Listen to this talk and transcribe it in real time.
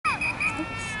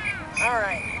All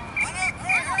right.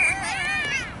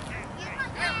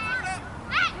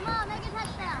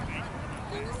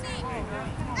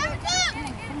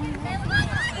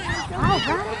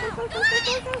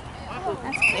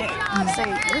 That's good. So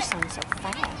your son's so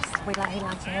fast. He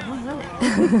likes to have one run.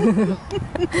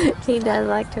 He does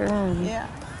like to run. Yeah.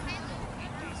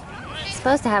 He's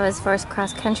supposed to have his first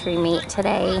cross-country meet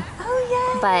today. Oh,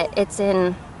 yeah. But it's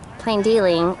in Plain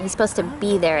Dealing. He's supposed to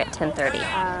be there at 10:30.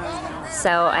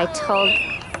 So I told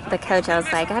the coach, I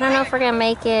was like, I don't know if we're going to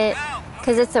make it,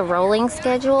 because it's a rolling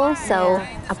schedule. So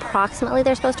approximately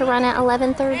they're supposed to run at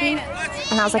 11:30.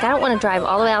 And I was like, I don't want to drive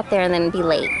all the way out there and then be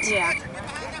late. Yeah.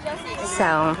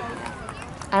 So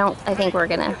I think we're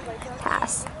going to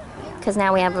pass. Because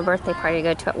now we have a birthday party to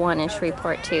go to at 1 in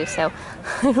Shreveport too. So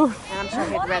And I'm sure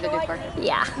he'd rather do birthday.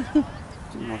 yeah.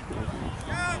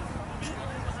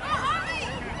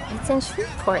 It's in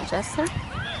Shreveport, Justin.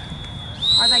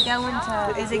 Are they going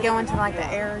to, is he going to like the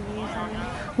air usually?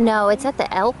 No, it's at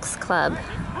the Elks Club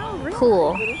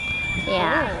pool.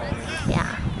 Yeah.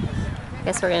 Yeah. I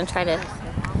guess we're going to try to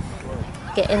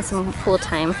get in some pool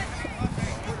time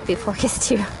before it gets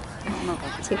too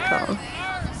cold.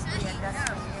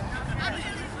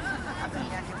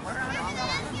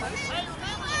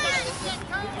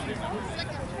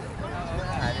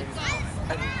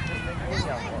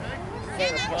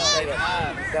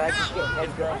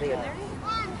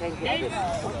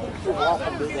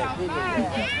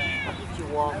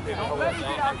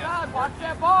 Watch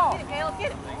that ball.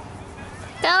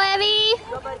 Go, Evie!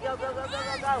 Go, buddy, go, go, go, go,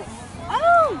 go, go.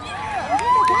 Oh!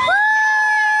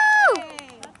 Woo!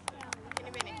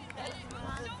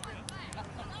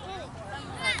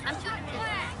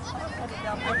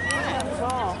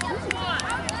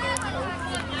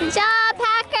 Good job,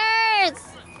 Packers!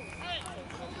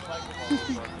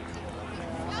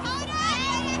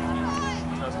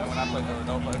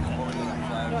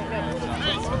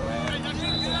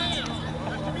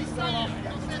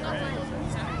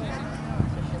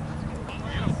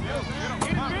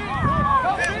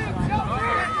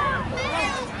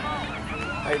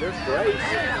 Hey, there's Grace.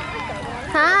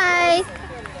 Hi!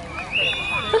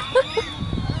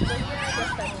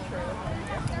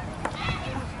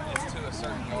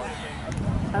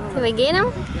 Did we get him?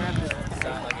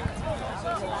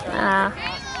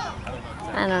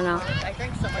 I don't know.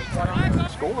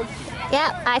 Scored.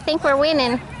 Yep, I think we're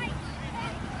winning.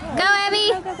 Go,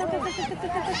 Evie!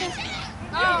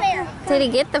 Did he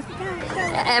get the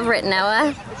Everett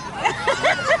Noah?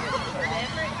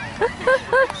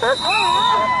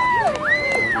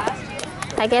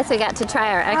 I guess we got to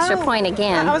try our extra point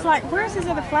again. I was like, where's his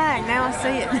other flag? Now I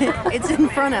see it. It's in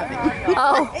front of him.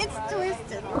 Oh. It's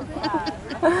twisted.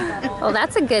 Well,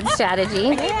 that's a good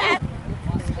strategy. Yeah.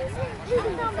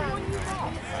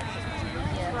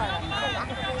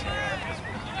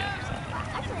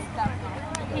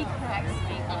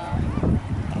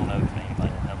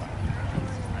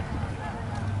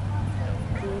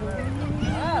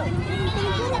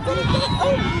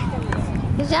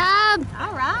 Good job.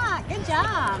 All right. Good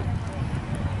job.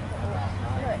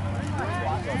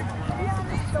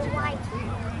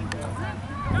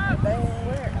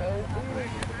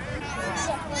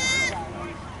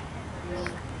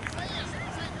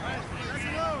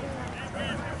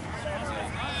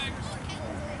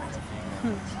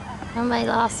 Somebody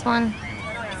lost one.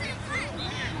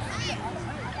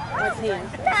 What's his?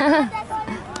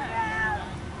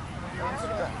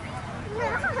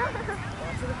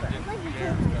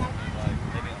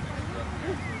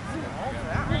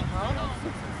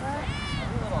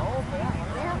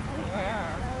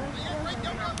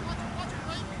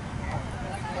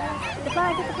 Get the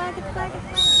flag, get the flag, get the flag, get the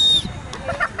flag.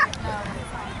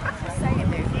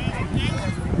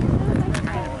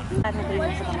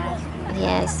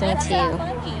 Yes, me too.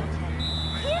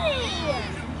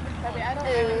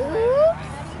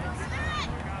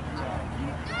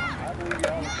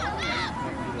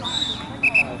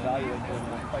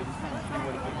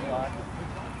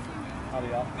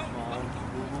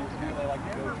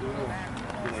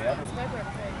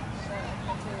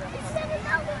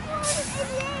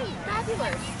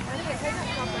 Fabulous.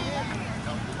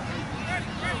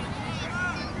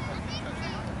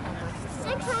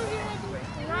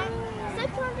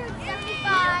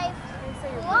 675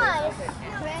 plus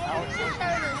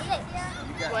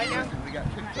 236. What now? We got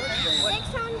 2 touchdowns.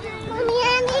 600.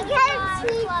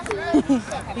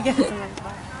 You got some.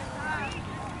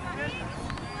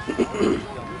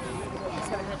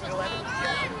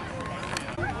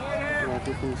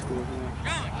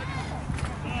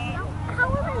 How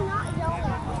am I not yelling?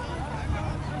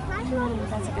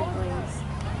 That's a good place.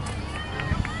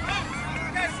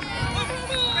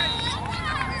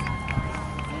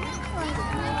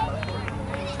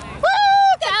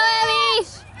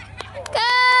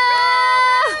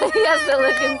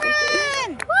 look and see.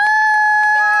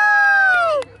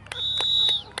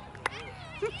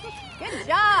 Good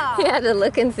job. He had to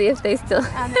look and see if they still.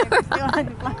 I know, you're still on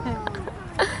the line.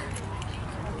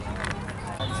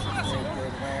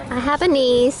 I have a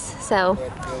niece, so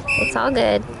it's all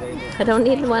good. I don't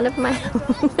need one of my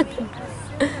own.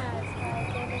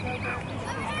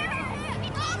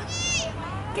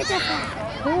 Get that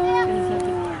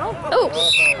Oh!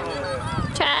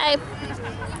 Try.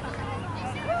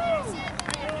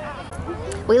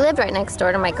 We lived right next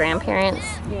door to my grandparents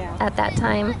at that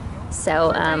time,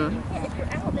 so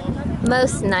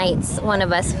most nights one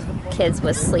of us kids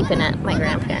was sleeping at my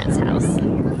grandparents' house.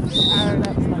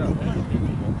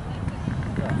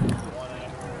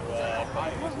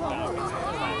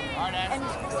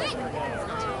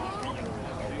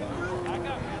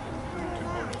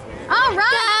 All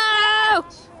right. Go!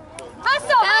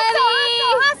 Hustle,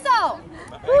 hustle.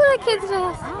 Ooh, that kid's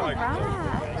fast. All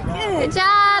right. Good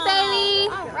job, baby.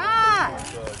 All right.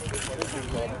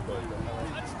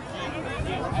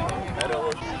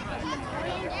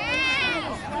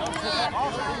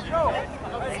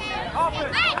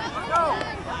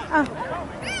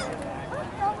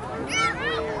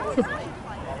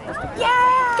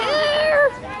 Yeah! There.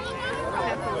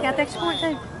 Got the extra point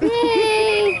too.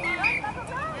 Yay!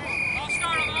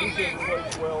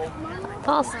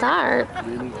 False start. I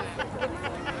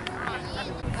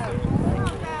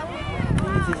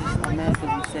meant that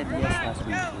you said yes last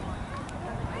week.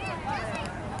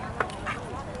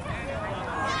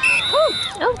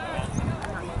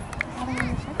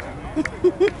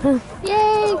 Oh.